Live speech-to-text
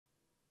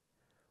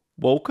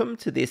Welcome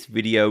to this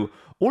video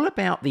all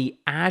about the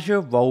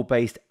Azure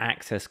Role-Based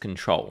Access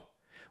Control,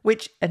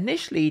 which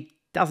initially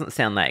doesn't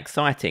sound that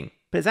exciting,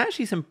 but it's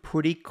actually some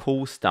pretty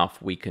cool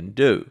stuff we can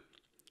do.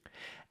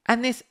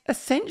 And this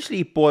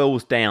essentially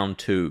boils down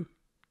to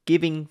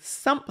giving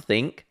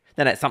something,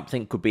 then that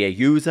something could be a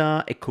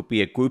user, it could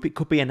be a group, it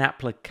could be an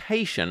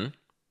application,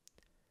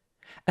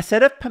 a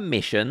set of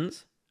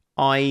permissions,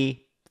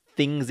 i.e.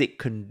 things it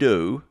can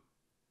do,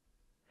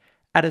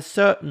 at a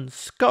certain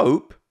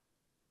scope.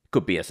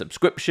 Could be a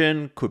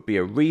subscription, could be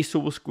a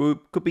resource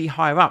group, could be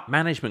higher up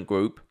management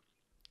group.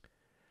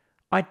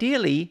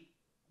 Ideally,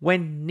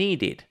 when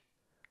needed,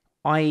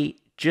 i.e.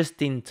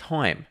 just in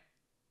time.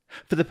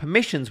 For the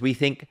permissions, we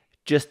think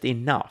just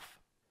enough.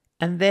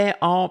 And there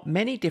are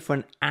many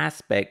different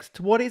aspects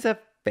to what is a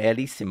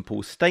fairly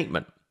simple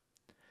statement.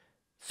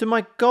 So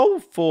my goal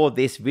for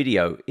this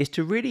video is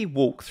to really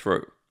walk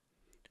through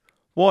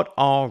what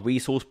are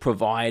resource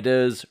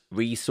providers,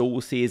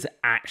 resources,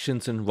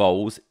 actions, and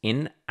roles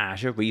in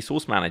Azure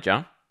Resource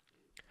Manager?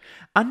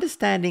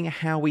 Understanding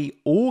how we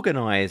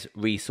organize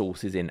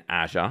resources in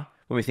Azure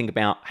when we think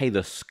about, hey,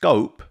 the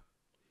scope.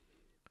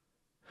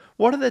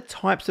 What are the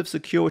types of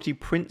security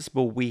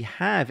principle we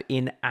have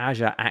in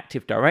Azure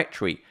Active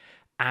Directory?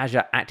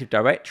 Azure Active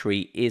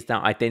Directory is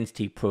that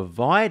identity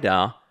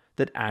provider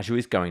that Azure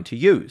is going to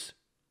use.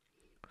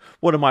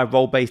 What are my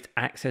role-based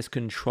access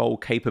control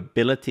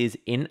capabilities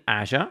in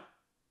Azure?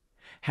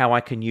 How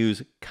I can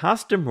use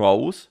custom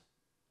roles.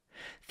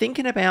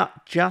 Thinking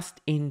about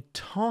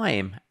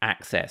just-in-time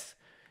access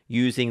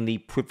using the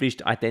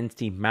privileged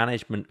identity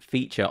management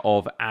feature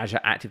of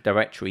Azure Active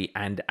Directory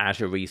and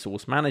Azure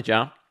Resource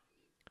Manager.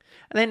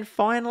 And then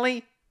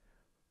finally,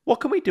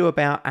 what can we do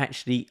about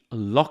actually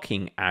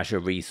locking Azure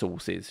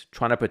resources?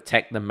 Trying to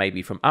protect them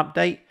maybe from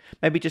update,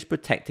 maybe just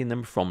protecting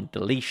them from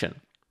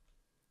deletion.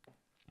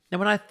 Now,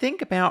 when I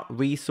think about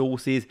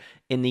resources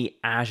in the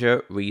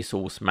Azure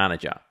Resource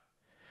Manager,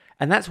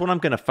 and that's what I'm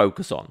going to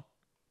focus on.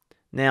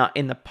 Now,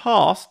 in the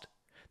past,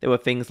 there were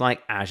things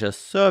like Azure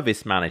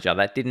Service Manager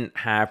that didn't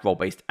have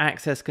role-based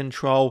access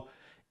control.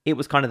 It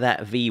was kind of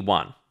that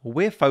V1.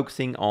 We're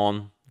focusing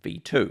on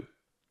V2.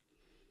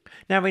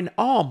 Now, in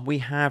ARM, we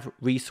have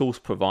resource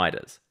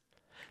providers.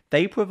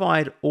 They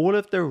provide all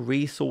of the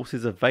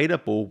resources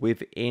available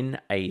within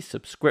a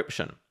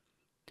subscription.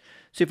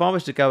 So if I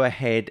was to go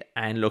ahead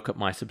and look at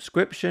my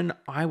subscription,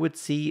 I would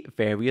see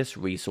various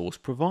resource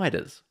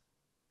providers.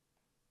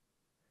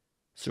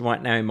 So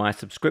right now in my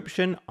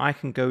subscription, I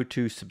can go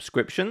to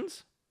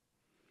subscriptions.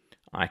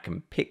 I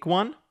can pick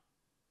one.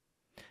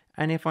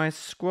 And if I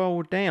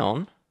scroll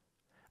down,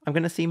 I'm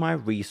going to see my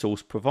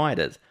resource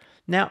providers.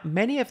 Now,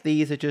 many of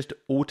these are just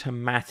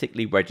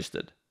automatically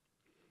registered.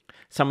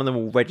 Some of them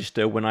will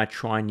register when I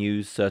try and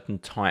use certain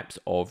types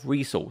of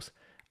resource.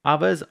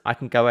 Others, I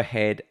can go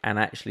ahead and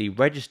actually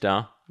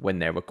register when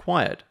they're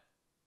required.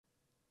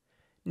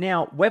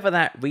 Now, whether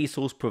that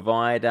resource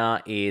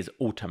provider is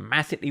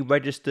automatically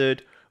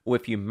registered or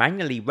if you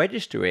manually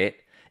register it,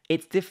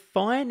 it's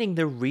defining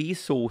the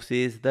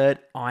resources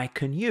that I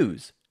can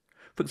use.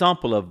 For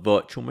example, a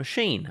virtual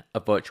machine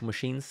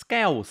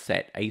scale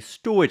set, a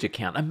storage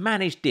account, a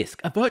managed disk,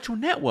 a virtual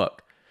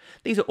network.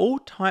 These are all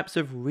types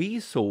of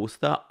resource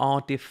that are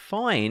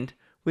defined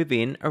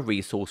within a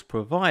resource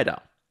provider.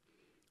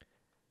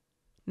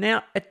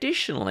 Now,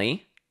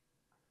 additionally,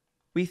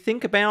 we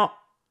think about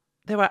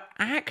there are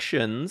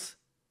actions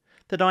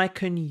that I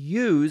can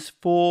use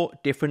for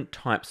different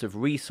types of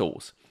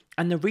resource,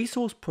 and the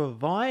resource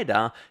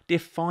provider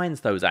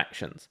defines those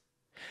actions.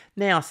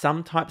 Now,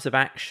 some types of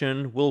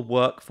action will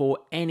work for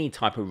any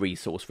type of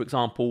resource. For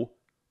example,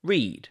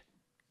 read,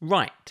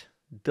 write,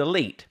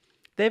 delete.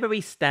 They're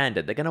very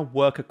standard. They're going to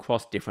work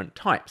across different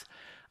types.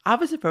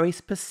 Others are very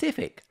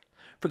specific.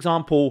 For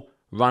example,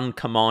 run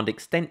command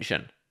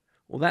extension.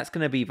 Well, that's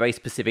going to be very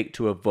specific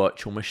to a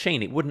virtual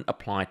machine. It wouldn't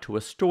apply to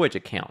a storage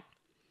account.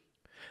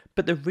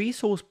 But the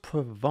resource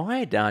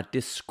provider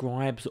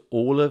describes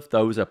all of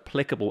those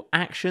applicable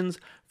actions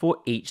for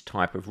each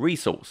type of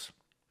resource.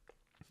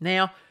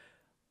 Now,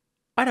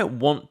 I don't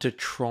want to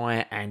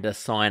try and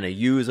assign a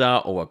user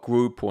or a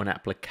group or an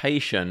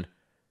application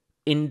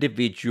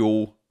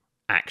individual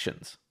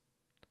actions.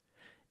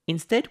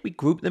 Instead, we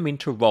group them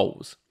into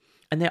roles.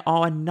 And there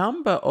are a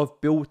number of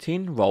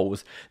built-in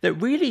roles that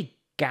really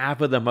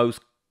gather the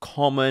most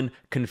common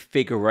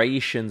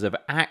configurations of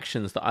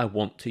actions that I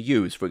want to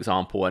use. For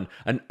example,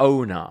 an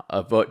owner,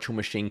 a virtual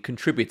machine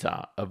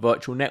contributor, a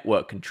virtual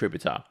network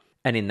contributor.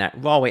 And in that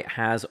role, it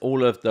has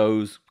all of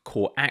those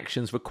core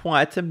actions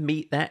required to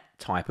meet that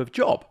type of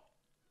job.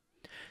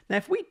 Now,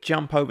 if we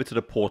jump over to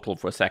the portal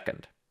for a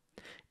second,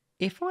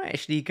 if I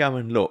actually go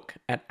and look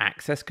at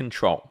access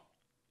control,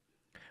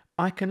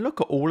 I can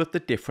look at all of the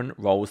different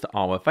roles that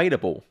are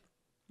available.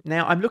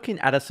 Now, I'm looking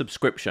at a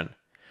subscription.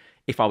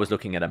 If I was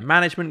looking at a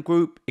management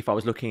group, if I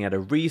was looking at a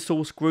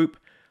resource group,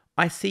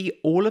 I see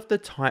all of the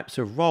types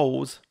of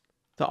roles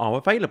that are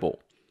available.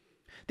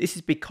 This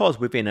is because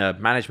within a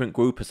management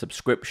group, a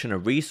subscription, a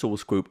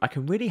resource group, I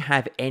can really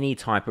have any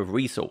type of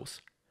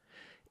resource.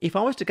 If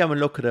I was to go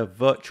and look at a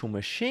virtual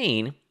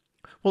machine,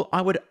 Well,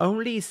 I would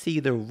only see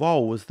the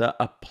roles that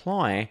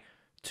apply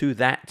to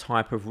that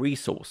type of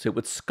resource. It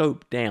would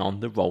scope down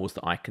the roles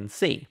that I can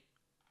see.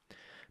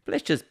 But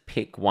let's just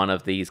pick one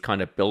of these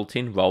kind of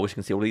built-in roles. You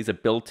can see all these are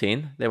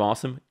built-in. There are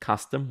some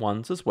custom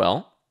ones as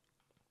well.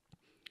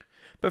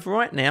 But for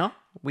right now,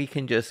 we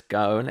can just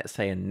go and let's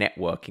say a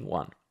networking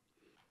one.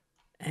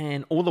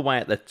 And all the way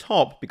at the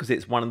top, because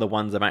it's one of the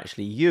ones I've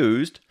actually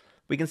used,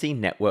 we can see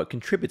network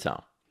contributor.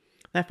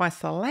 Now, if I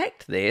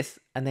select this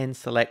and then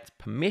select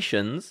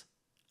permissions,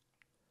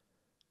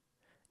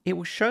 it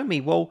will show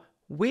me, well,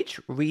 which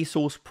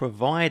resource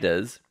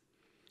providers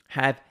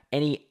have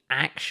any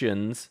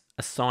actions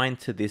assigned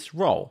to this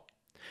role.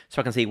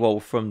 So I can see, well,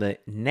 from the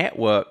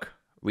network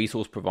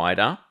resource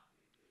provider,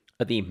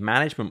 at the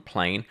management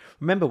plane,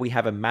 remember we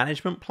have a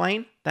management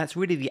plane, that's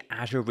really the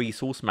Azure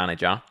Resource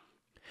Manager.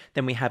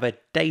 Then we have a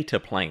data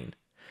plane.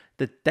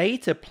 The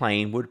data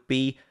plane would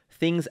be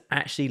things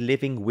actually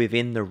living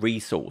within the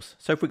resource.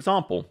 So for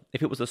example,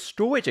 if it was a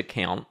storage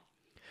account,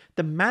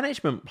 the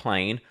management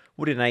plane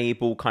would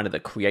enable kind of the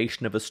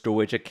creation of a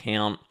storage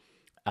account.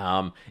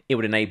 It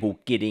would enable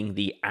getting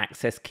the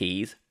access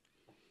keys.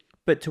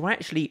 But to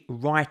actually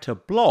write a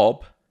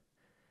blob,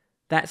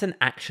 that's an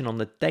action on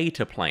the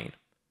data plane.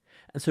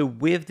 And so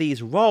with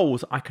these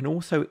roles, I can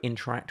also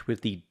interact with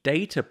the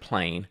data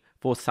plane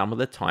for some of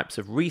the types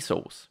of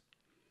resource.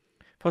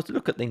 If I was to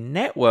look at the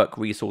network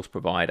resource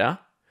provider,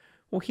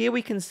 well, here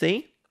we can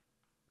see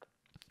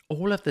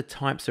all of the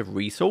types of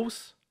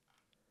resource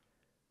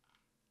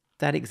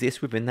that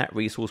exist within that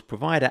resource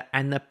provider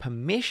and the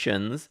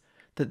permissions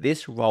that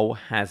this role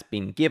has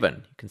been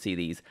given. You can see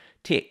these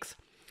ticks.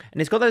 And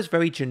it's got those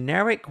very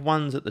generic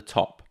ones at the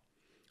top.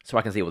 So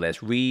I can see, well,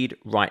 there's read,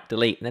 write,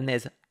 delete, and then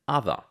there's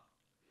other.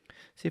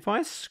 So if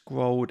I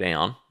scroll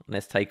down,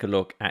 let's take a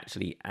look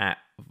actually at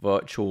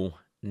virtual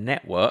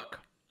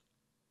network.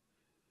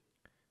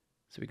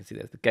 So we can see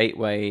there's the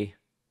gateway,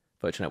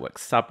 virtual network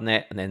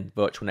subnet, and then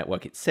virtual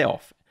network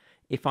itself.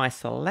 If I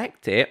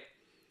select it,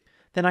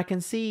 then I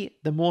can see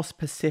the more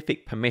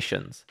specific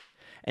permissions.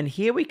 And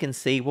here we can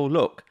see, well,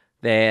 look,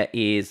 there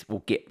is,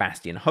 we'll get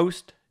Bastion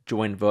host,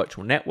 join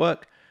virtual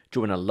network,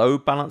 join a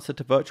load balancer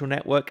to virtual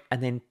network,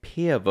 and then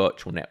peer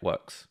virtual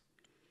networks.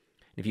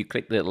 If you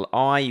click the little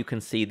I, you can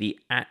see the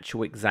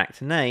actual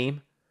exact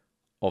name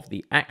of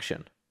the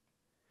action.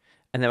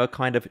 And there are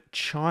kind of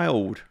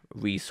child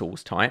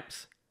resource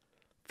types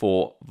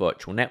for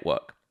virtual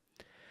network.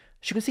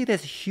 As you can see,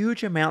 there's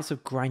huge amounts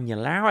of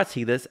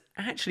granularity that's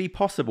actually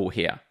possible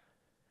here.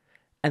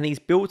 And these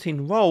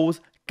built-in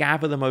roles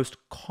gather the most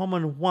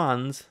common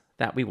ones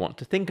that we want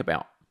to think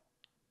about.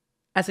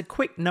 As a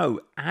quick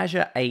note,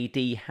 Azure AD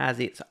has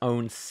its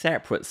own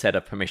separate set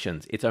of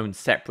permissions, its own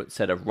separate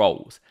set of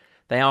roles.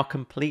 They are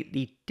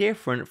completely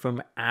different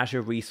from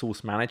Azure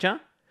Resource Manager.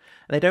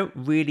 They don't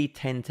really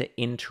tend to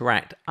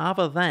interact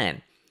other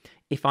than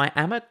if I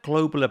am a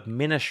global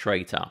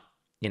administrator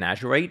in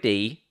Azure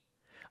AD,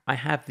 I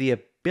have the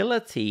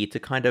ability to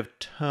kind of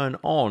turn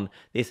on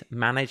this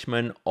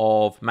management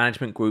of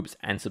management groups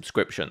and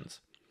subscriptions.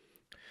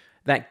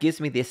 That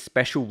gives me this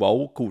special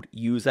role called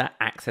User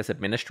Access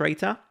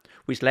Administrator,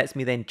 which lets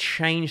me then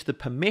change the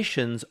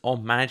permissions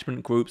on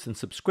management groups and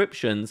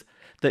subscriptions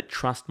that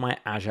trust my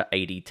Azure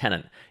AD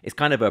tenant. It's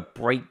kind of a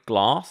break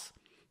glass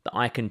that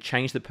I can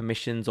change the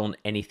permissions on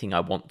anything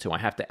I want to. I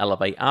have to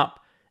elevate up,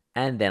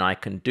 and then I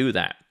can do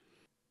that.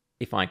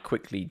 If I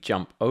quickly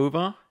jump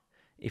over,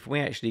 if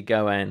we actually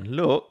go and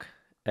look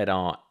at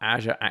our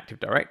Azure Active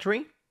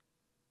Directory,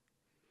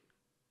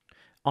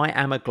 I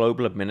am a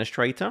global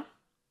administrator.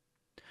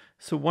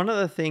 So one of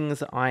the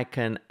things I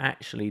can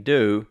actually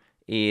do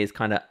is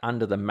kind of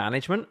under the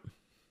management.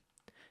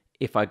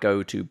 If I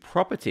go to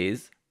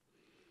properties,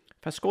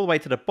 if I scroll all the way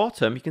to the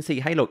bottom, you can see,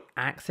 hey, look,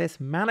 access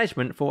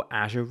management for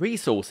Azure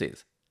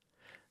resources.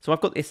 So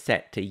I've got this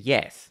set to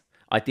yes.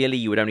 Ideally,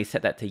 you would only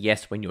set that to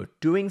yes when you're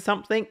doing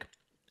something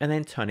and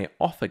then turn it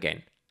off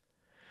again.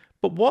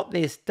 But what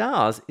this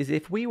does is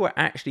if we were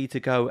actually to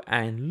go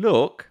and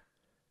look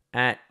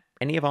at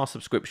any of our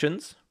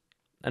subscriptions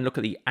and look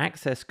at the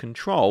access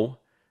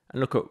control and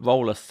look at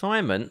role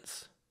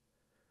assignments,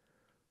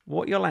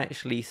 what you'll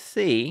actually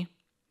see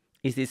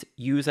is this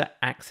user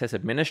access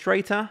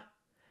administrator,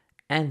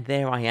 and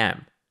there I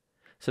am.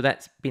 So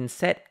that's been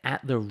set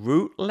at the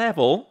root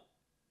level,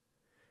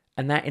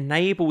 and that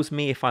enables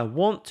me, if I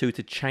want to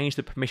change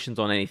the permissions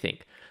on anything.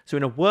 So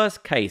in a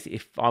worst case,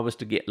 if I was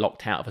to get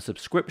locked out of a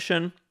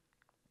subscription,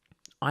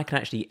 I can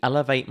actually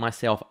elevate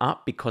myself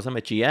up because I'm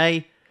a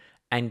GA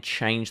and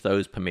change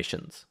those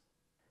permissions.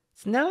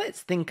 So now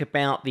let's think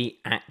about the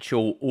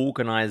actual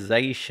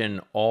organization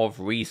of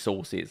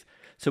resources.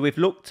 So we've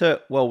looked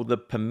at, well, the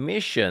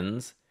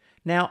permissions.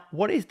 Now,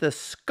 what is the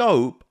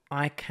scope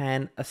I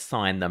can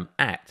assign them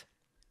at?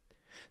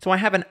 So I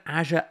have an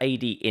Azure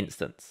AD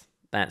instance.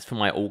 That's for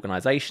my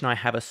organization. I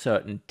have a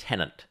certain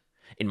tenant.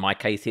 In my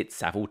case, it's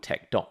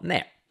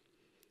saviltech.net.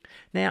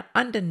 Now,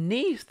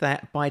 underneath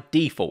that, by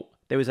default,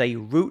 there is a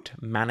root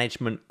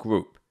management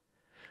group.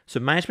 So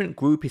management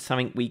group is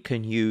something we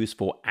can use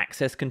for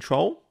access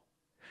control.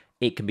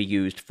 It can be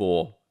used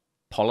for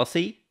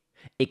policy.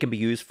 It can be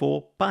used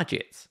for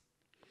budgets.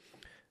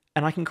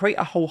 And I can create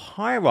a whole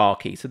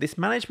hierarchy. So this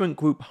management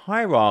group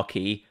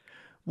hierarchy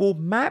will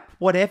map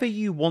whatever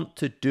you want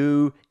to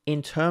do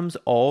in terms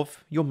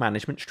of your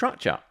management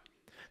structure,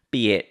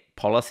 be it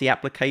policy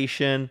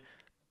application,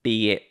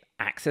 be it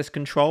access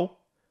control,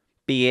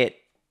 be it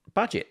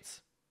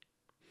budgets.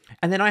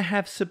 And then I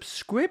have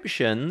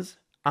subscriptions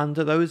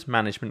under those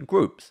management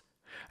groups.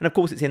 And of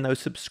course, it's in those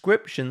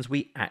subscriptions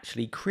we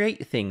actually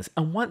create things.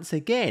 And once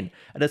again,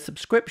 at a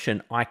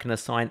subscription, I can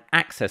assign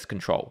access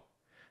control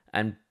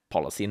and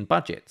policy and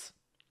budgets.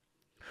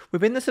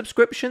 Within the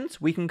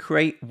subscriptions, we can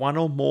create one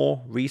or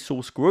more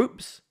resource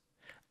groups.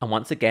 And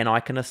once again, I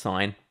can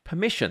assign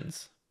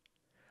permissions.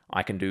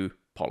 I can do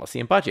policy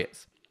and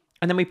budgets.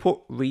 And then we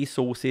put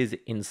resources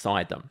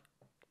inside them.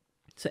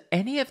 So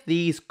any of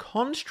these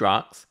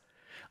constructs,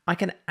 I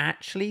can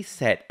actually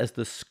set as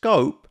the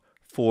scope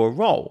for a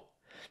role.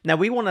 Now,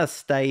 we want to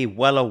stay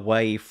well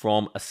away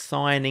from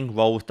assigning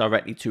roles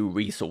directly to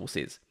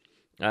resources.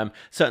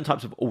 Certain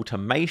types of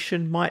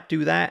automation might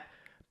do that,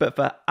 but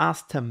for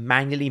us to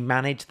manually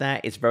manage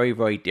that is very,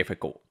 very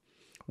difficult.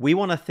 We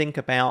want to think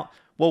about,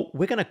 well,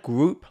 we're going to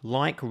group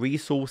like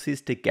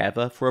resources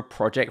together for a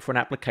project, for an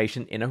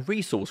application in a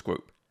resource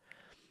group.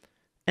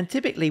 And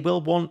typically,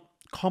 we'll want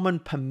common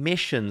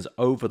permissions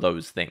over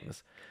those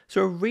things.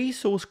 So a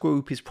resource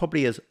group is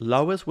probably as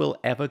low as we'll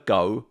ever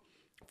go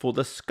for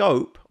the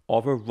scope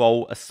of a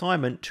role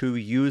assignment to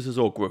users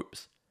or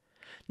groups.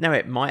 Now,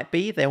 it might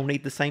be they'll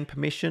need the same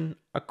permission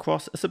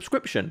across a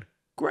subscription.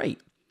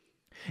 Great.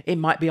 It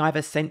might be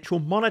either central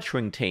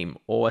monitoring team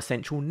or a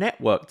central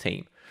network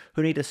team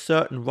who need a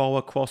certain role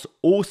across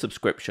all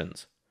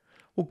subscriptions.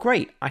 Well,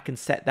 great. I can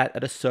set that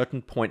at a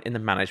certain point in the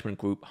management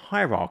group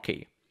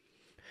hierarchy.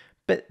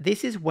 But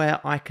this is where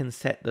I can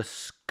set the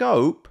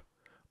scope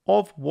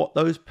of what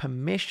those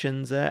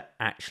permissions are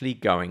actually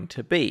going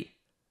to be.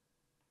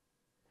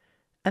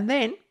 And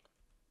then,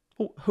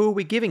 who are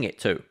we giving it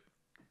to?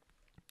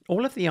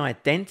 All of the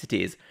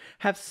identities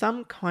have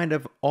some kind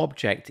of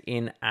object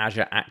in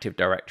Azure Active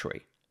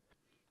Directory.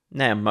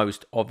 Now,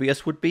 most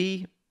obvious would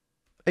be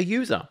a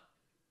user.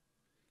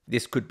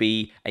 This could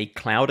be a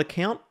cloud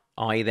account,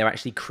 i.e. they're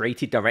actually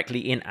created directly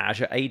in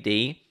Azure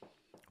AD.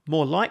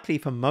 More likely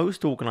for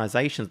most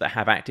organizations that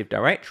have Active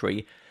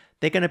Directory,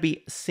 they're going to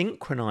be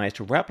synchronized,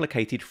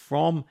 replicated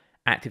from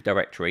Active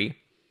Directory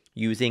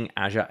using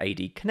Azure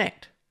AD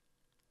Connect.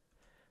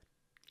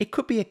 It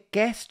could be a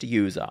guest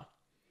user.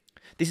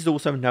 This is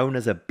also known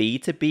as a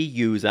B2B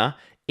user.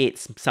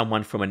 It's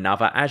someone from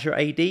another Azure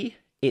AD.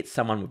 It's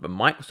someone with a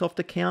Microsoft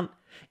account.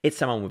 It's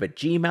someone with a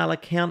Gmail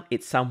account.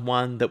 It's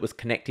someone that was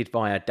connected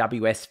via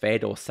WS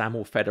Fed or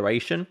SAML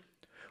Federation.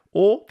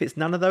 Or if it's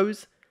none of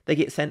those, they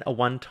get sent a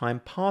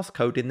one-time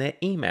passcode in their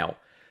email.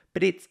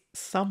 But it's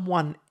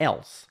someone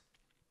else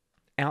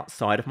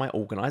outside of my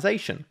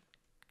organization.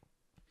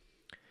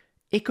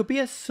 It could be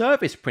a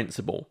service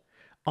principal,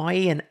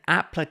 i.e. an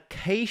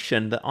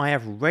application that I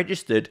have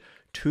registered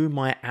to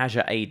my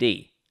Azure AD.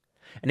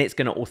 And it's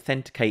going to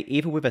authenticate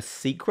either with a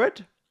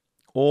secret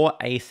or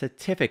a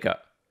certificate.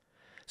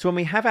 So when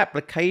we have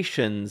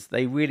applications,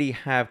 they really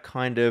have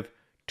kind of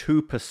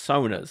two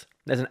personas.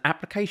 There's an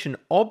application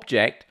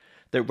object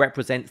that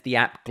represents the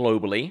app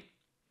globally.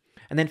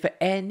 And then for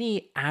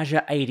any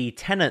Azure AD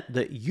tenant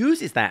that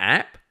uses that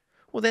app,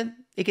 well,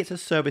 then it gets a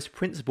service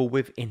principal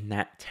within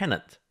that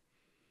tenant.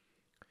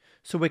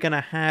 So we're going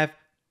to have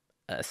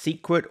a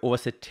secret or a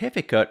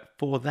certificate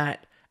for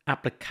that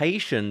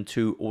application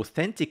to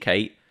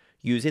authenticate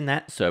using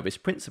that service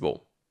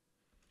principal.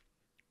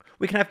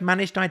 We can have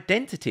managed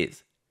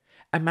identities.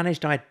 A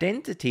managed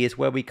identity is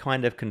where we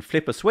kind of can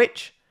flip a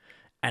switch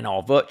and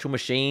our virtual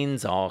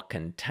machines, our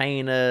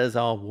containers,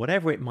 our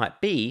whatever it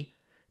might be,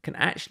 can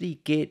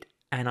actually get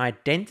an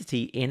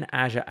identity in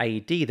Azure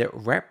AD that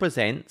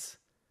represents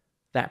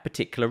that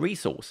particular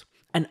resource.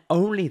 And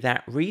only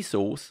that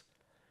resource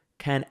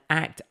can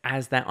act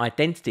as that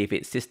identity if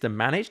it's system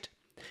managed.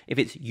 If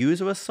it's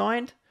user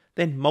assigned,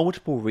 then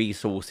multiple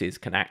resources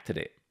can act at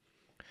it.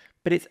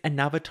 But it's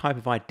another type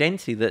of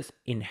identity that's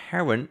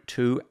inherent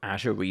to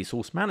Azure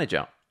Resource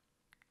Manager.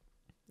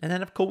 And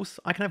then, of course,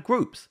 I can have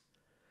groups.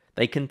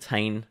 They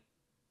contain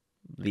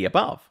the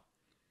above.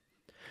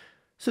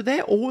 So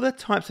they're all the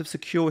types of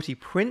security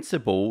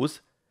principles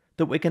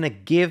that we're going to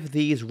give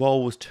these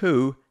roles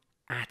to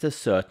at a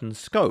certain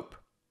scope.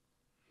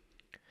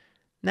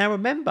 Now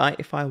remember,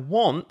 if I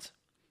want,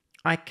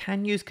 I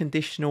can use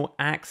conditional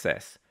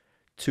access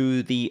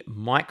to the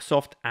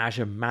Microsoft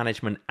Azure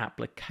Management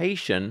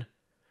application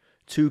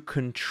to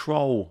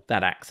control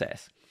that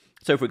access.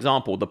 So for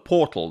example, the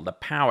portal, the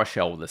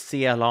PowerShell, the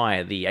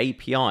CLI, the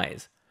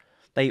APIs,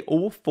 they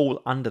all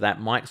fall under that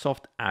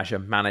Microsoft Azure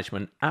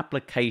Management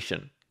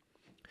application.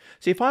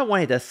 So if I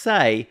wanted to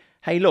say,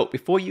 hey look,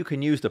 before you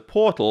can use the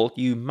portal,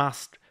 you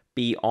must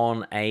be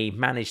on a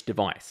managed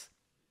device.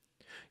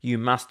 You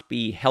must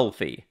be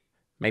healthy.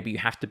 Maybe you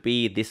have to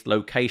be this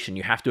location.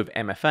 You have to have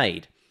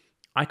MFA'd.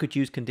 I could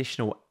use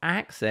conditional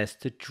access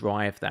to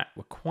drive that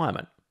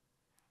requirement.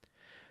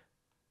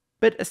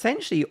 But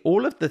essentially,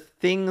 all of the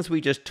things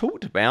we just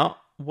talked about,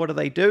 what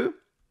do?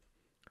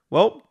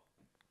 Well,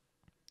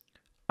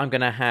 I'm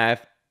going to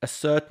have a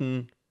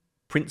certain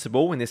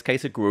principal, in this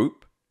case a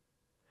group,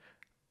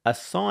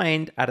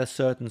 assigned at a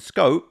certain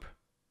scope,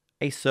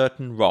 a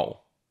certain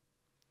role.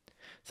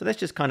 So let's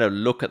just kind of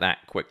look at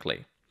that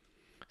quickly.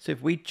 So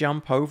if we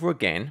jump over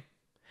again,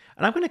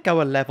 and I'm going to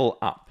go a level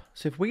up.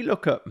 So if we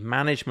look at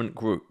management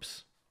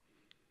groups,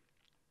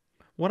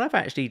 what I've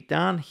actually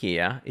done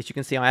here is you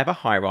can see I have a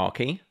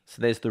hierarchy.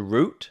 So there's the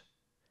root.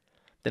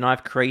 Then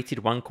I've created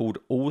one called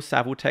All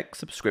Saviltech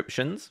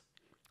Subscriptions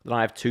that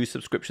I have 2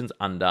 subscriptions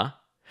under.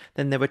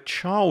 Then there are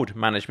child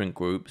management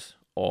groups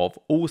of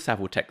All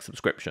Saviltech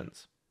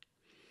Subscriptions.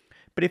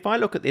 But if I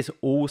look at this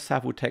All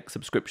Saviltech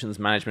Subscriptions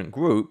management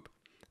group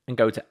and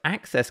go to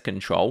Access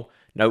Control,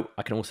 note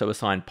I can also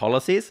assign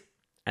policies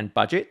and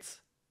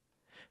budgets.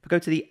 If I go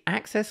to the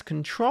Access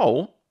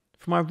Control,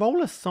 for my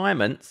role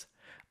assignments,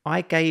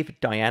 I gave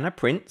Diana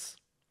Prince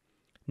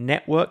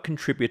Network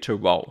Contributor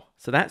role.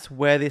 So that's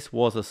where this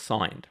was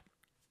assigned.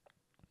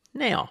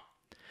 Now,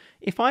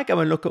 if I go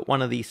and look at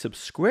one of the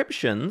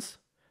subscriptions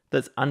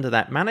that's under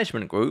that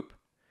management group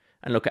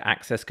and look at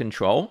Access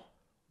Control,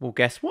 well,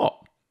 guess what?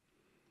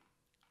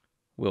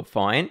 We'll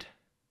find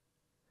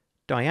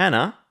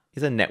Diana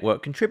is a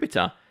network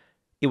contributor.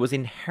 It was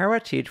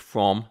inherited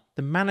from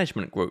the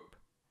management group.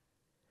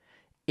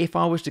 If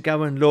I was to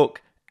go and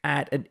look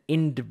at an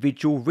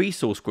individual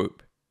resource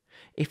group,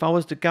 if I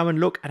was to go and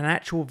look at an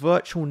actual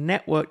virtual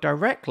network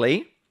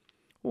directly,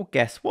 well,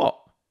 guess what?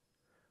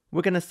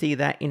 We're going to see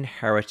that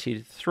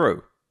inherited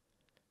through.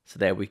 So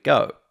there we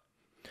go.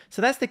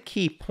 So that's the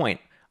key point.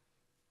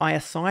 I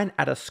assign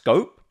at a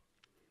scope,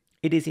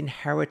 it is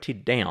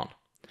inherited down.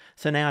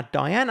 So now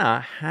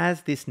Diana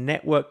has this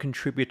network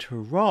contributor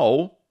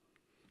role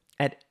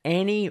at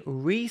any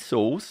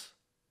resource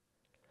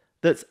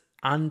that's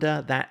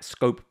under that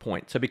scope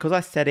point. So because I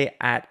set it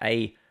at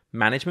a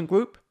management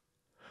group,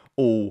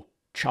 all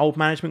child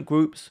management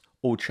groups,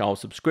 all child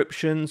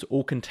subscriptions,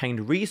 all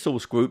contained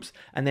resource groups,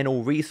 and then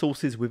all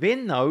resources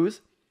within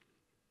those,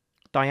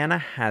 Diana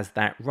has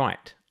that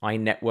right, I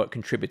network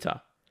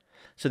contributor.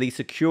 So the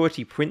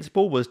security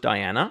principal was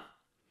Diana,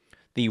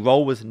 the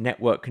role was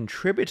network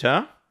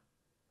contributor,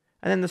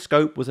 and then the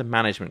scope was a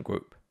management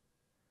group.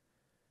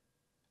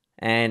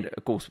 And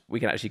of course, we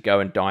can actually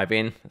go and dive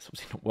in. That's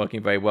obviously not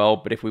working very well,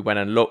 but if we went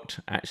and looked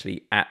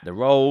actually at the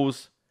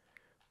roles,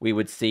 we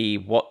would see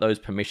what those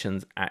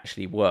permissions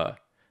actually were.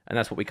 And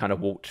that's what we kind of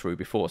walked through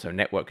before. So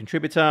network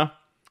contributor,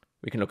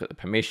 we can look at the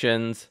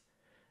permissions,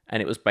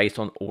 and it was based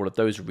on all of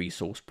those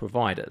resource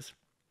providers.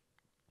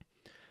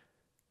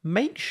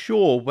 Make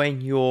sure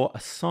when you're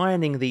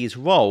assigning these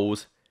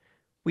roles,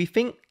 we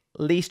think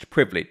least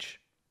privilege.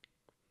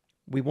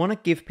 We want to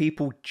give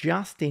people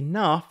just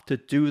enough to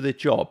do the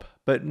job,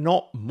 but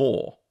not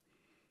more.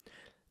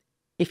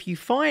 If you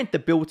find the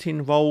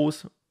built-in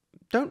roles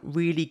don't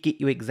really get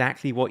you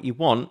exactly what you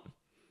want,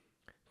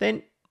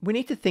 then we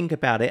need to think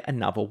about it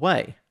another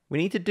way. We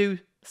need to do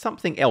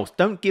something else.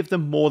 Don't give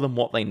them more than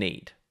what they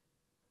need.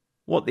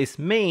 What this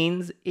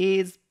means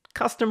is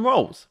custom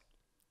roles.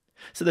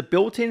 So the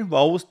built-in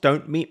roles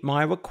don't meet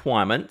my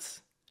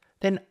requirements,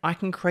 then I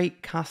can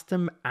create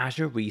custom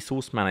Azure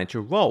Resource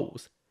Manager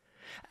roles.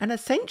 And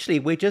essentially,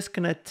 we're just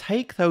going to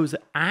take those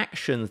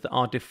actions that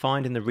are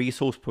defined in the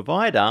resource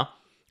provider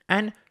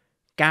and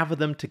gather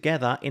them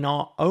together in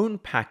our own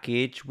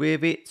package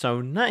with its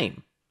own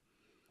name.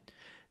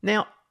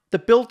 Now, the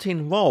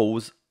built-in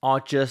roles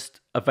are just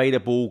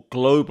available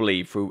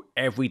globally through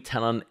every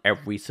tenant,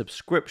 every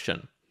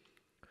subscription.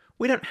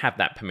 We don't have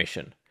that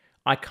permission.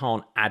 I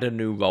can't add a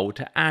new role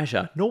to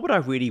Azure, nor would I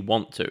really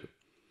want to.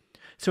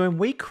 So when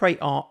we create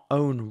our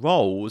own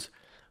roles,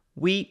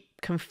 we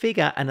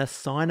configure an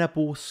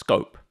assignable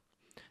scope.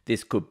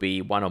 This could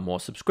be one or more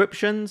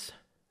subscriptions.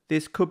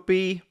 This could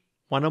be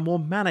one or more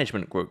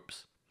management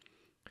groups.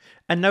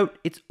 And note,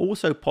 it's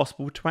also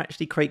possible to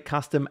actually create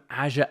custom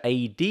Azure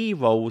AD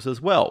roles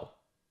as well.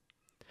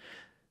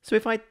 So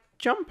if I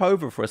jump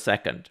over for a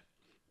second,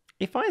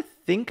 if I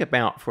think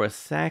about for a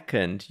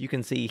second, you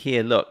can see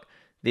here, look,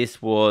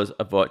 this was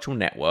a virtual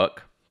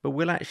network, but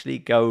we'll actually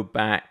go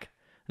back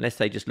and let's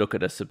say just look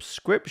at a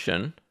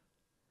subscription.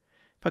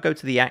 If I go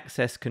to the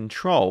access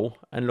control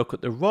and look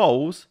at the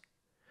roles,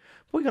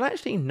 well, you'll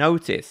actually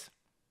notice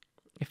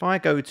if I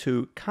go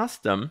to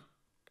custom,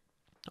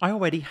 I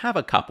already have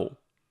a couple.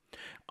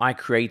 I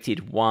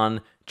created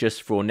one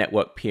just for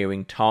network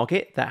peering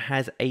target that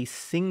has a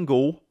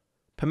single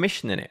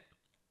permission in it.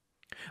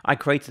 I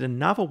created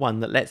another one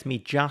that lets me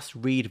just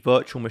read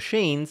virtual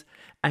machines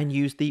and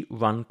use the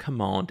run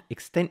command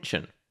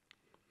extension.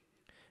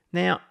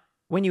 Now,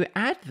 when you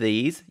add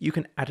these, you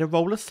can add a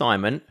role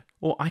assignment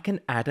or I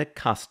can add a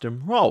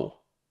custom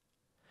role.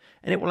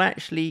 And it will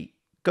actually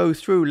go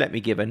through, let me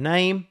give a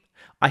name.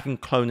 I can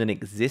clone an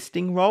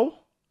existing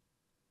role.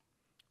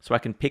 So I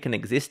can pick an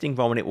existing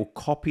role and it will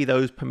copy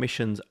those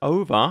permissions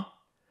over.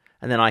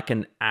 And then I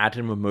can add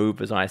and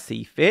remove as I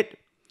see fit.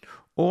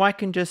 Or I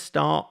can just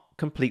start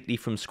completely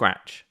from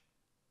scratch.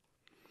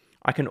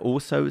 I can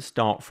also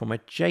start from a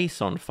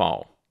JSON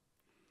file.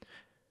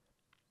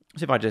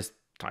 So if I just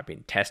type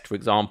in test, for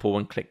example,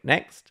 and click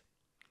next,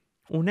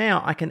 well,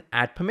 now I can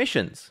add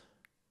permissions.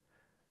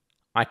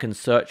 I can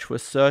search for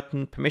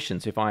certain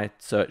permissions. If I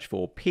search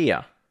for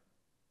peer,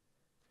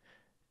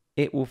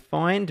 it will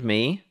find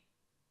me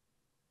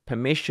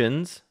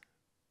permissions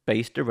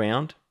based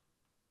around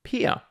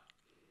peer.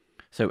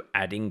 So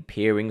adding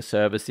peering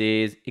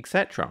services,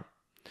 etc.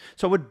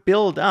 So I would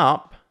build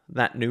up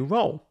that new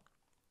role.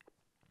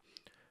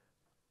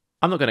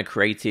 I'm not going to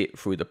create it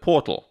through the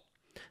portal.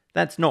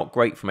 That's not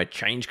great from a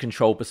change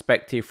control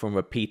perspective, from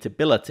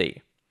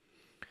repeatability.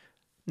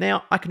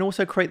 Now, I can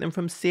also create them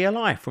from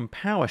CLI, from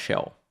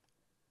PowerShell.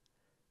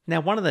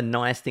 Now, one of the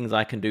nice things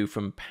I can do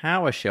from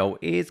PowerShell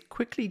is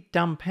quickly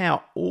dump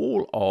out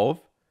all of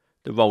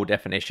the role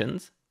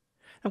definitions.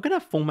 I'm going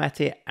to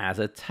format it as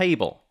a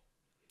table.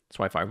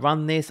 So if I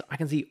run this, I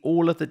can see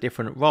all of the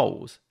different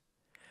roles.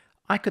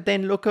 I could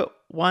then look at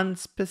one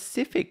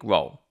specific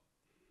role.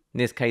 In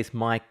this case,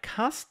 my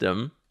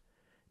custom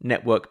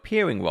network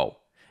peering role.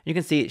 You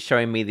can see it's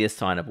showing me the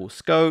assignable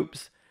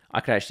scopes. I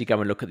could actually go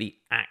and look at the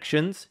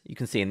actions. You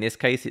can see in this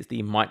case, it's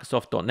the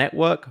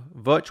Microsoft.network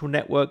virtual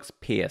networks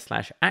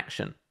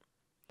peer/action.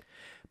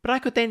 But I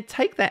could then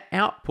take that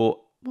output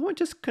and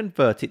just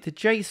convert it to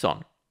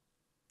JSON.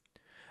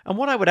 And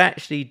what I would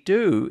actually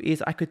do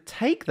is I could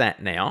take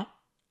that now,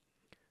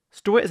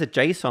 store it as a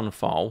JSON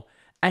file,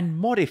 and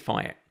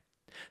modify it.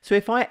 So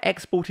if I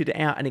exported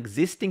out an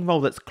existing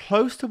role that's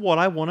close to what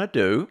I want to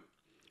do,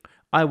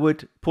 I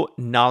would put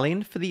null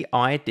in for the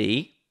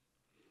ID,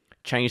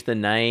 change the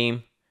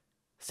name,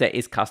 set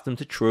is custom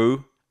to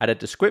true, add a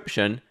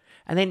description,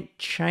 and then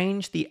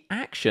change the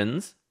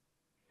actions.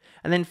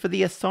 And then for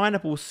the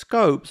assignable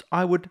scopes,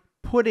 I would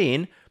put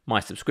in my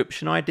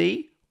subscription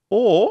ID,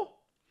 or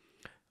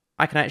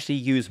I can actually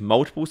use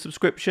multiple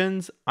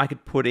subscriptions. I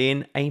could put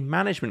in a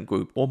management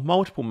group or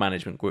multiple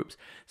management groups.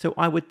 So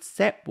I would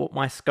set what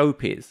my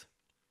scope is.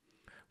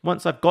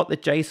 Once I've got the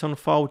JSON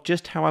file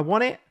just how I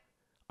want it,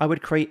 I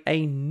would create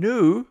a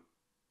new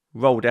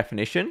role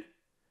definition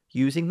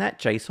using that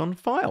JSON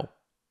file.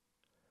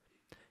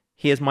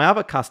 Here's my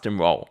other custom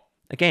role.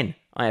 Again,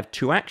 I have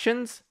two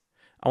actions.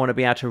 I want to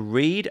be able to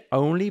read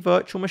only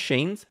virtual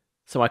machines,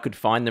 so I could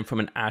find them from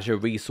an Azure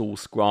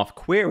Resource Graph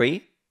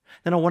query.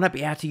 Then I want to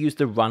be able to use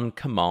the run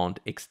command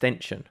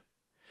extension.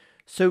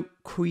 So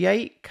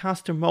create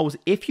custom roles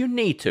if you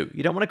need to.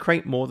 You don't want to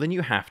create more than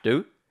you have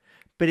to.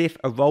 But if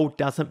a role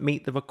doesn't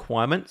meet the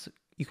requirements,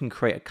 you can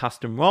create a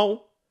custom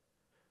role.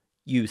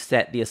 You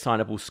set the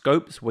assignable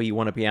scopes where you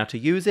want to be able to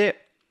use it.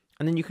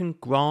 And then you can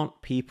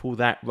grant people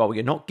that role.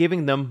 You're not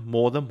giving them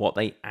more than what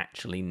they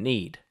actually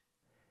need.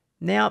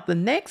 Now, the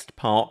next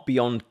part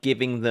beyond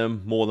giving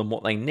them more than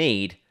what they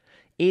need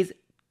is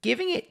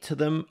giving it to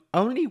them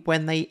only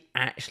when they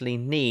actually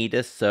need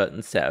a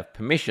certain set of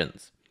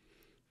permissions.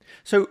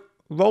 So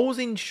roles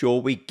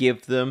ensure we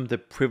give them the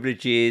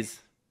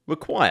privileges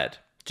required,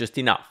 just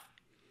enough.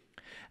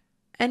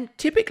 And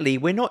typically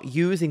we're not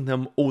using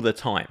them all the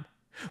time.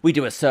 We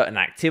do a certain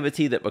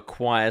activity that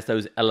requires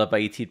those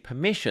elevated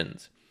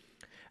permissions.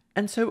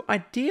 And so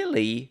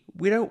ideally,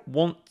 we don't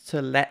want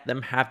to let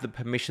them have the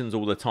permissions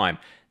all the time.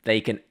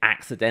 They can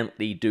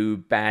accidentally do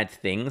bad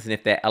things, and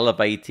if they're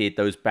elevated,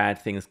 those bad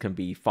things can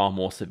be far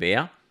more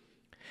severe.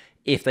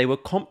 If they were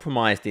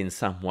compromised in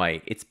some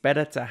way, it's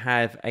better to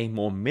have a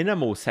more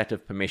minimal set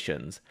of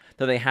permissions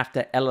that they have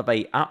to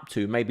elevate up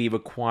to, maybe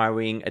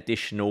requiring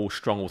additional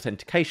strong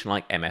authentication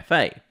like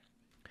MFA.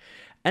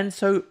 And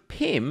so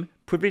PIM,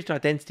 Privileged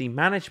Identity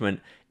Management,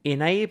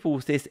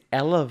 enables this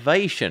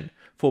elevation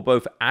for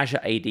both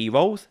Azure AD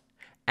roles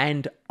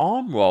and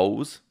ARM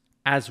roles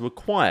as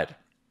required.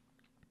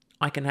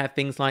 I can have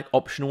things like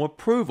optional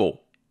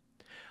approval.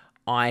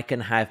 I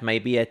can have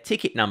maybe a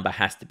ticket number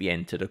has to be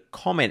entered, a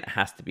comment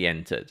has to be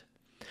entered.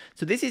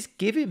 So this is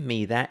giving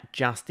me that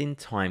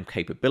just-in-time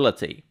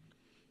capability.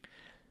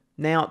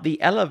 Now,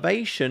 the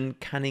elevation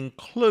can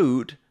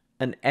include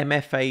an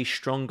MFA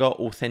stronger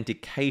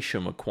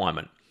authentication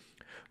requirement.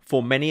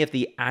 For many of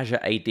the Azure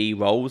AD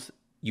roles,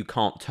 you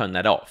can't turn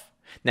that off.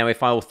 Now,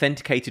 if I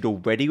authenticated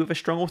already with a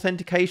strong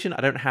authentication, I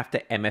don't have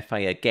to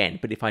MFA again.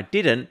 But if I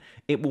didn't,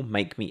 it will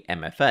make me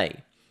MFA.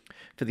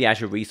 For the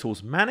Azure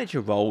Resource Manager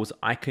roles,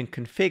 I can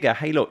configure,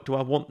 hey, look, do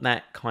I want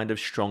that kind of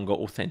stronger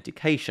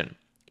authentication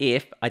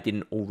if I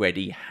didn't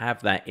already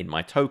have that in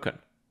my token?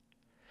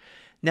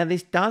 Now,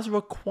 this does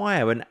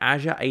require an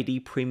Azure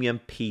AD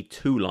Premium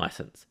P2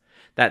 license.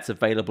 That's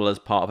available as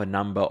part of a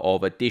number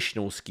of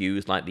additional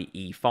SKUs like the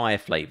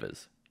E5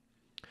 flavors.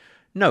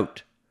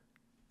 Note,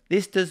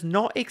 this does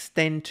not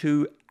extend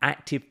to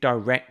Active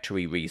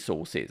Directory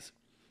resources.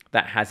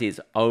 That has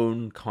its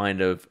own kind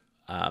of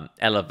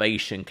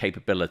elevation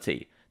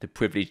capability, the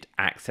Privileged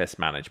Access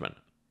Management.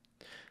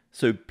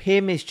 So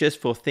PIM is just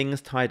for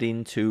things tied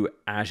into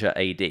Azure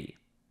AD.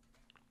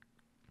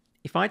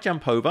 If I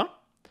jump over,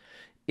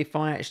 if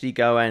I actually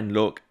go and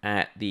look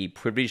at the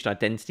Privileged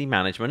Identity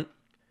Management,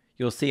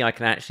 you'll see I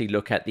can actually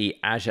look at the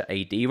Azure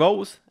AD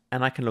roles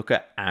and I can look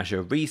at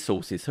Azure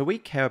resources. So we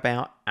care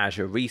about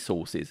Azure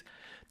resources.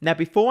 Now,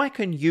 before I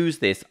can use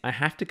this, I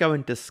have to go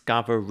and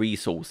discover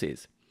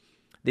resources.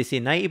 This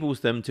enables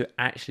them to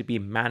actually be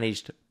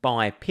managed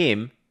by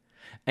PIM,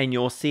 and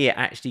you'll see it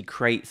actually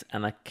creates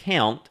an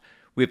account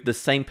with the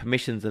same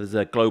permissions as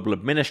a global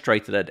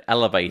administrator that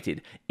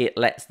elevated. It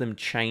lets them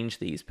change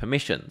these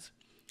permissions.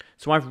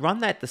 So I've run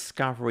that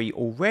discovery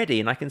already,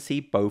 and I can see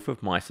both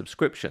of my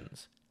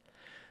subscriptions.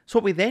 So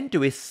what we then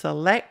do is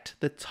select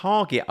the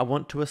target I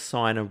want to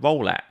assign a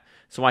role at.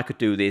 So I could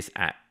do this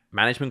at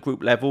management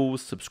group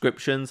levels,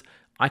 subscriptions.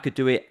 I could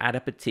do it at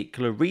a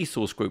particular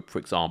resource group, for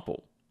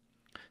example.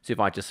 So if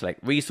I just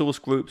select resource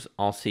groups,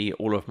 I'll see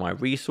all of my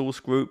resource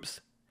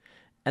groups.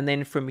 And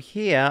then from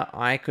here,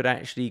 I could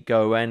actually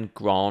go and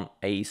grant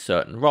a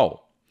certain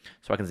role.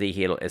 So I can see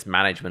here as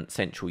Management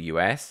Central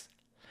US.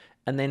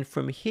 And then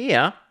from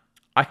here,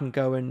 I can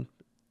go and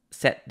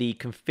set the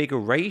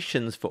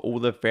configurations for all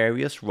the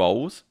various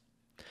roles.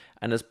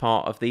 And as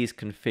part of these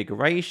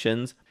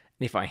configurations,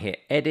 if I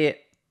hit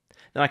edit,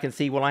 then I can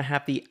see, well, I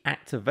have the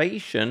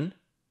activation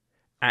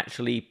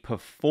actually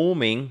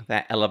performing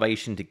that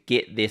elevation to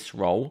get this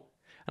role.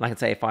 And I can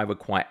say if I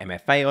require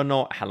MFA or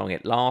not, how long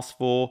it lasts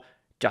for,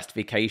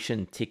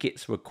 justification,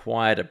 tickets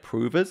required,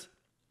 approvers.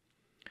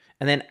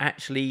 And then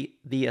actually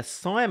the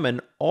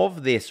assignment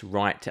of this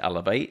right to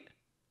elevate.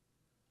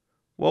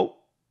 Well,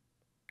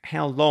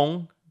 how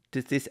long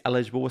does this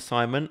eligible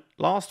assignment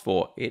last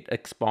for? It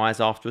expires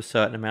after a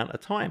certain amount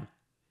of time.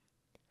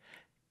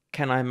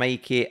 Can I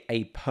make it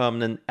a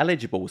permanent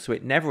eligible so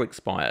it never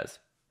expires?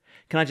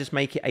 Can I just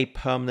make it a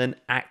permanent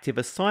active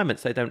assignment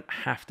so I don't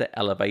have to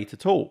elevate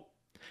at all,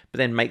 but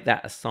then make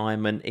that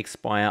assignment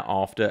expire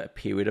after a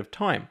period of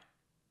time?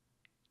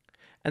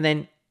 And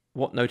then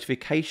what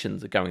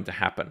notifications are going to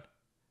happen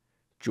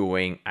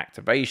during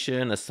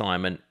activation,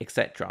 assignment,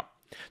 etc.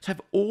 So I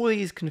have all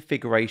these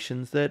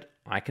configurations that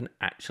I can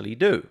actually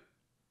do.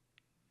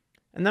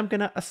 And I'm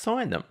going to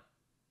assign them.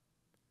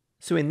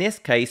 So in this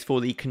case,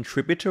 for the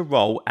contributor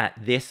role at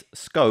this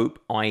scope,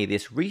 i.e.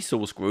 this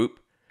resource group,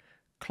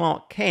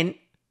 Clark Kent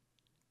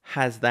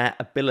has that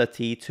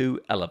ability to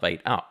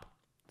elevate up.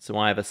 So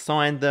I have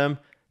assigned them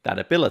that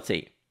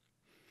ability.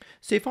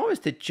 So if I was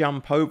to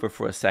jump over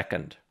for a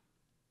second,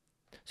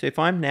 so if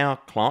I'm now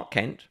Clark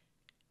Kent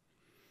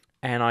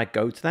and I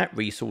go to that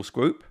resource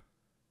group,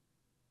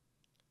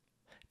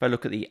 if I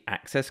look at the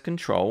access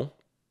control,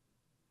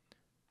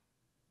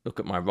 look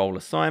at my role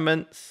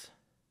assignments,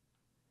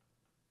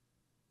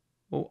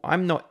 well,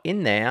 I'm not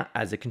in there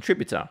as a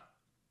contributor.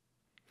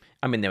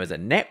 I'm in there as a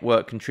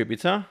network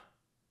contributor.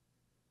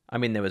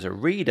 I'm in there as a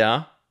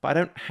reader, but I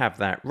don't have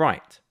that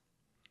right.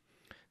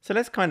 So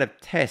let's kind of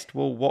test,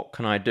 well, what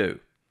can I do?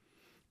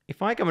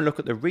 If I go and look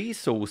at the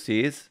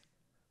resources,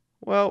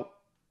 well,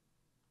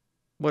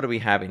 what do we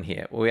have in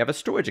here? Well, we have a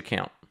storage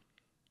account.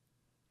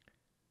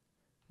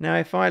 Now,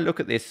 if I look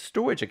at this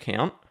storage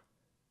account,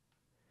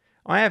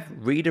 I have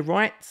reader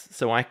rights,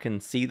 so I can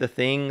see the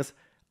things.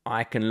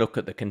 I can look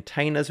at the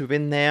containers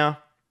within there.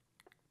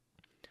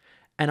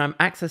 And I'm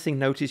accessing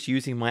Notice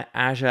using my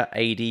Azure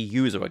AD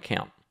user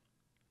account.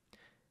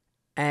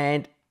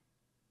 And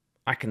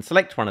I can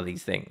select one of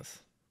these things.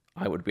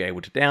 I would be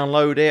able to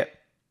download it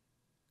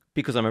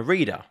because I'm a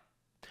reader.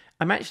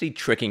 I'm actually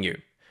tricking you.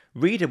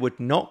 Reader would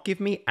not give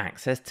me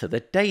access to the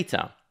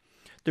data.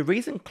 The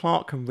reason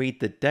Clark can read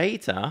the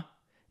data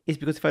is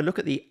because if I look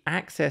at the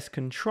access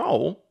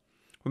control,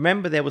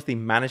 remember there was the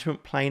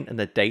management plane and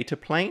the data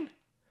plane?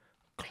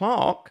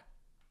 Clark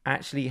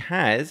actually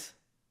has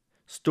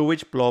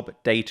storage blob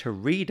data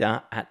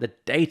reader at the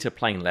data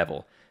plane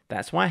level.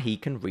 That's why he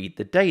can read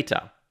the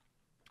data.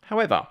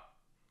 However,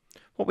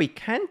 what we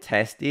can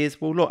test is,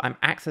 well, look, I'm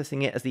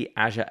accessing it as the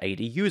Azure AD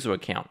user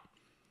account.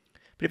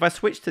 But if I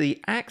switch to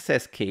the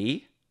access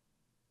key,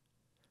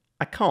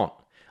 I can't.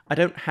 I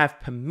don't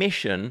have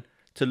permission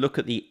to look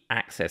at the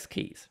access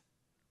keys.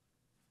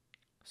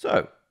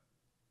 So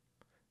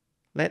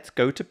let's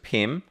go to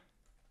PIM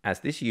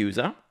as this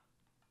user.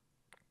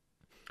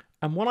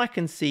 And what I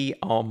can see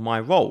are my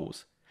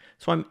roles.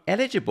 So I'm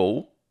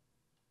eligible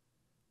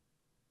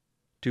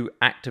to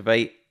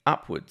activate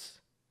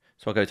upwards.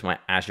 So I'll go to my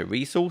Azure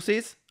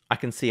resources. I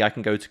can see I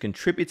can go to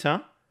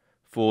contributor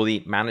for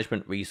the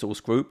management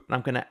resource group, and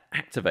I'm going to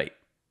activate.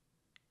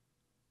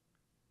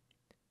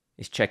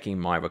 It's checking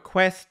my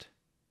request.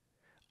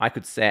 I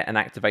could set an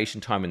activation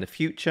time in the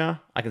future.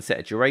 I can set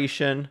a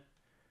duration.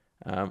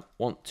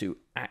 Want to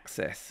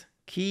access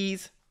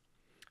keys,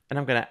 and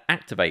I'm going to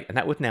activate, and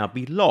that would now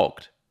be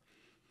logged.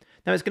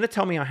 Now it's going to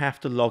tell me I have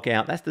to log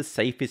out. That's the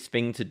safest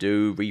thing to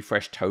do,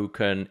 refresh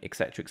token,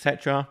 etc.,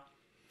 etc.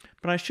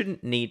 But I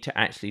shouldn't need to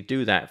actually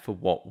do that for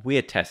what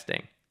we're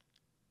testing.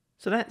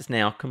 So that's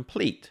now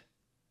complete.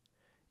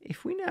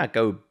 If we now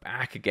go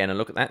back again and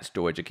look at that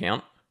storage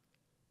account,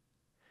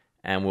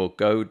 and we'll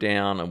go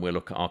down and we'll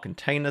look at our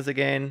containers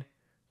again,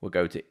 we'll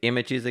go to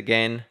images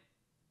again.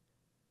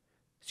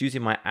 It's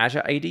using my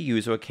Azure AD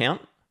user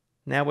account.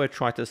 Now we'll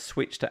try to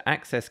switch to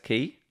access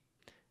key.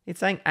 It's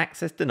saying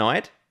access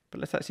denied, but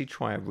let's actually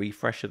try a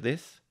refresh of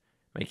this.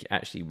 make it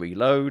actually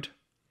reload,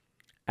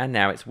 and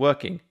now it's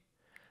working.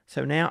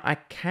 So now I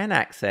can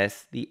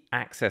access the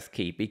access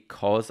key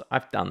because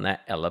I've done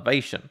that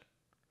elevation.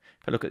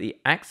 If I look at the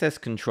access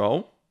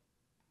control,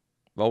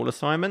 role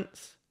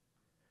assignments,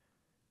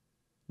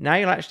 now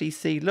you'll actually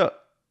see, look,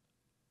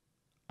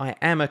 I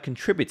am a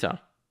contributor.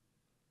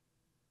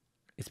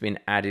 It's been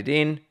added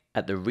in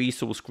at the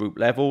resource group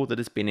level that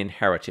has been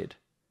inherited.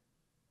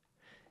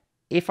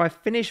 If I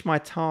finish my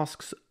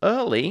tasks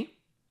early,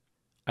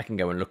 I can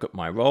go and look at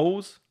my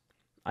roles.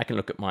 I can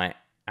look at my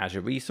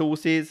Azure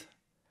resources,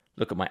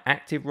 look at my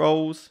active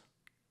roles,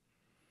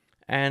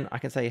 and I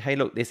can say, hey,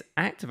 look, this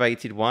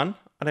activated one,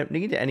 I don't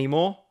need it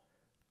anymore.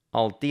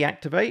 I'll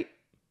deactivate.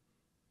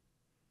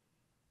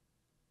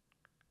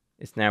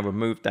 It's now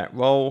removed that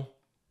role.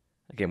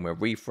 Again, we'll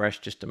refresh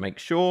just to make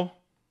sure.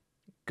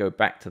 Go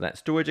back to that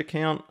storage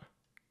account.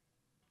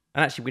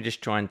 And actually, we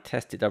just try and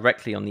test it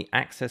directly on the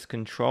access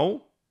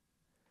control.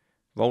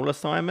 Role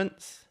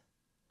assignments.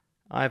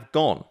 I've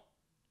gone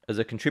as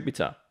a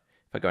contributor.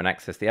 If I go and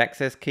access the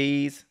access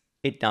keys,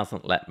 it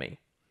doesn't let me.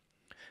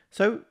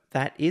 So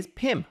that is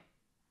PIM.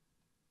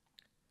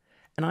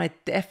 And I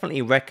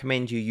definitely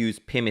recommend you use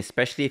PIM,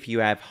 especially if you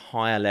have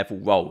higher level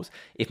roles.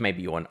 If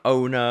maybe you're an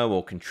owner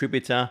or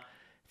contributor,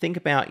 think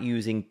about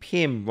using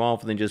PIM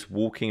rather than just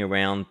walking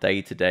around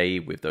day to day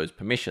with those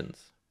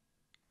permissions.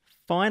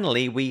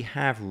 Finally, we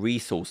have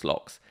resource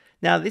locks.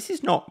 Now, this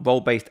is not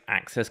role-based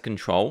access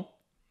control,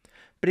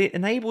 but it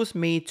enables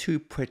me to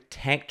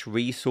protect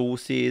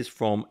resources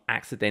from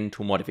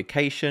accidental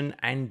modification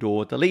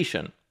and/or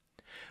deletion.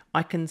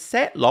 I can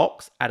set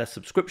locks at a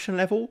subscription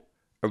level,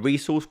 a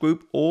resource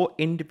group, or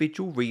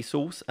individual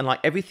resource, and like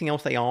everything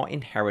else, they are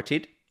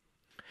inherited.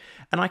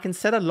 And I can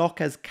set a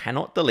lock as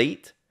cannot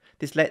delete.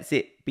 This lets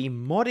it be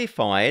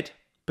modified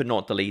but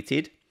not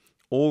deleted,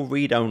 or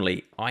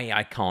read-only, i.e.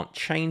 I can't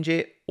change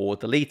it or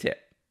delete it.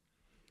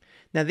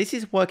 Now this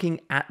is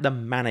working at the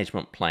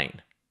management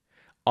plane,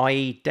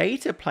 i.e.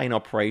 data plane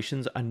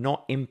operations are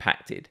not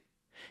impacted.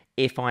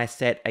 If I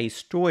set a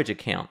storage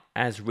account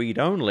as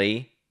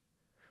read-only,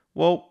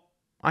 well,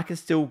 I can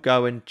still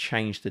go and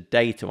change the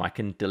data. I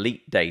can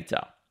delete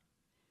data.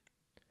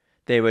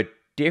 There are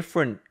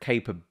different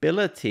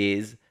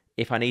capabilities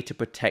if I need to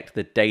protect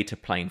the data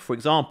plane. For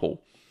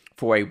example,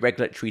 for a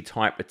regulatory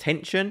type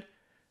retention,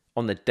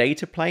 on the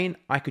data plane,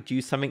 I could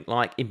use something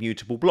like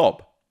immutable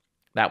blob.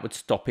 That would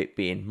stop it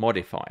being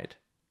modified.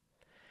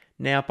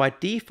 Now, by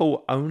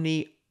default,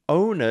 only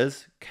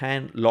owners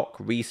can lock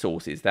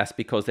resources. That's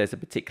because there's a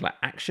particular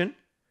action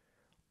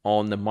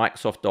on the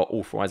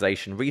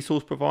Microsoft.authorization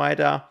resource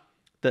provider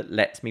that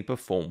lets me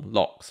perform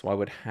locks. So I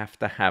would have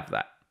to have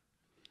that.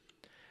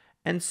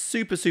 And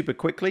super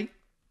quickly,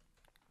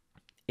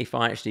 if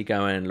I actually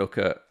go and look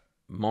at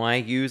my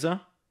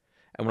user,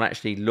 and we'll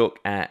actually look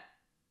at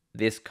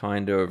this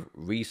kind of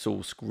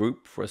resource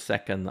group for a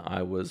second that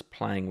I was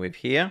playing with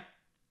here,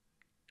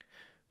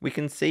 we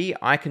can see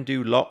I can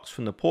do locks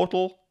from the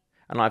portal,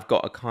 and I've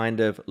got a kind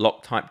of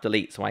lock type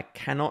delete, so I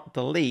cannot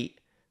delete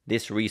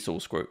this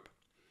resource group.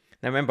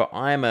 Now remember,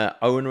 I'm an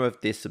owner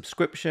of this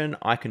subscription.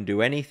 I can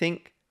do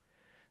anything.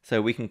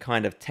 So we can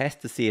kind of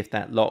test to see if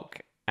that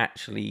lock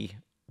actually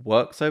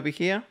works over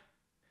here.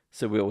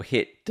 So we'll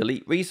hit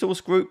delete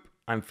resource group.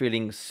 I'm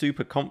feeling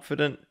super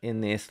confident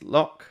in this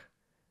lock.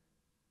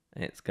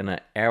 It's going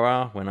to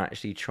error when I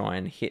actually try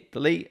and hit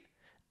delete.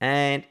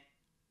 And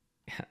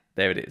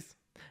there it is.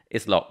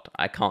 It's locked.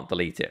 I can't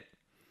delete it.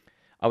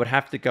 I would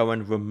have to go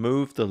and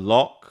remove the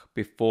lock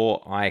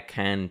before I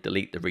can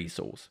delete the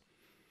resource.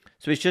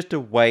 So it's just a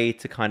way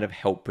to kind of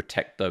help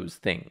protect those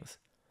things.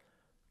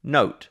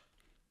 Note,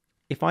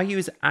 if I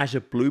use Azure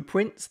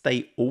Blueprints,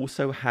 they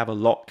also have a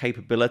lock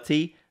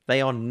capability.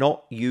 They are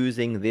not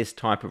using this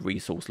type of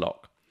resource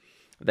lock.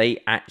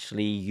 They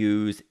actually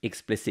use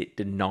explicit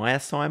deny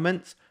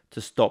assignments to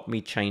stop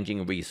me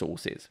changing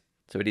resources.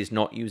 So it is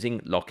not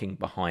using locking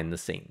behind the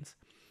scenes.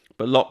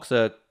 But locks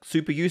are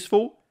super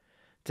useful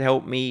to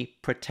help me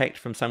protect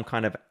from some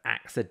kind of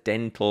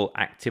accidental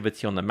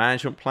activity on the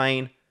management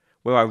plane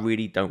where I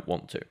really don't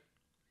want to.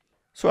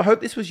 So I hope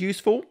this was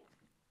useful.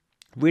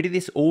 Really,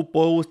 this all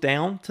boils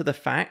down to the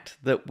fact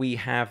that we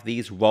have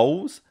these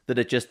roles that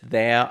are just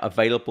there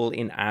available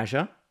in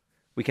Azure.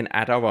 We can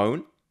add our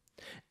own.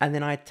 And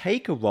then I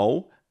take a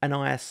role and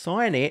I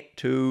assign it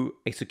to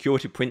a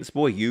security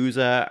principal, a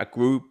user, a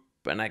group,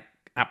 an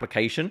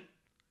application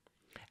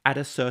at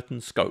a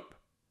certain scope.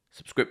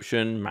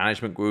 Subscription,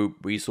 management group,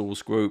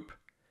 resource group.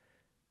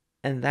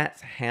 And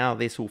that's how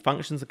this all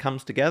functions and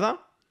comes together.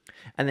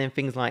 And then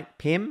things like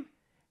PIM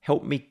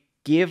help me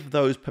give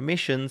those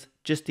permissions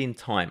just in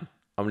time,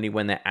 only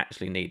when they're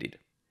actually needed.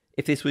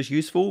 If this was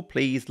useful,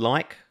 please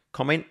like,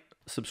 comment,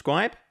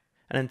 subscribe,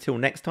 and until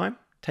next time,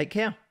 take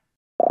care.